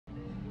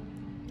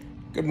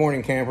Good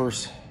morning,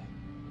 campers.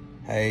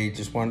 Hey,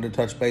 just wanted to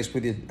touch base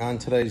with you on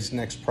today's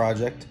next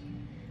project.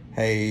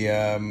 Hey,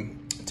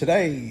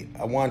 today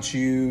I want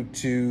you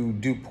to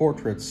do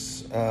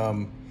portraits.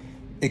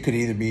 It could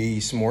either be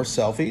some more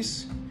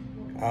selfies,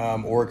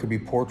 or it could be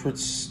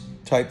portraits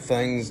type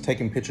things,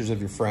 taking pictures of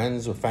your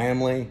friends or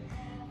family,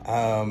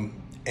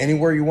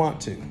 anywhere you want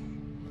to.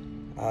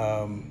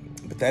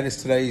 But that is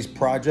today's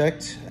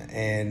project,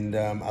 and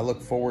I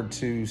look forward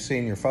to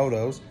seeing your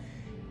photos.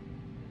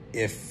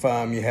 If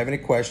you have any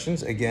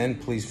questions, again,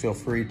 please feel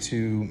free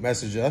to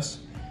message us,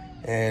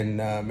 and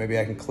maybe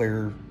I can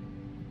clear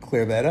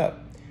that up.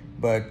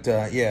 But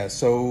yeah,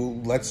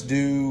 so let's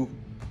do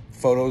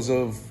photos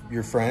of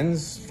your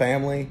friends,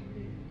 family,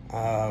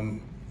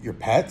 your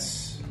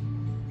pets,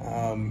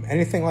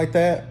 anything like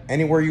that,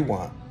 anywhere you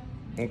want.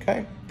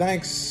 Okay,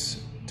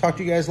 thanks. Talk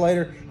to you guys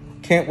later.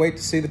 Can't wait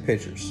to see the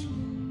pictures.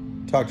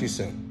 Talk to you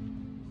soon.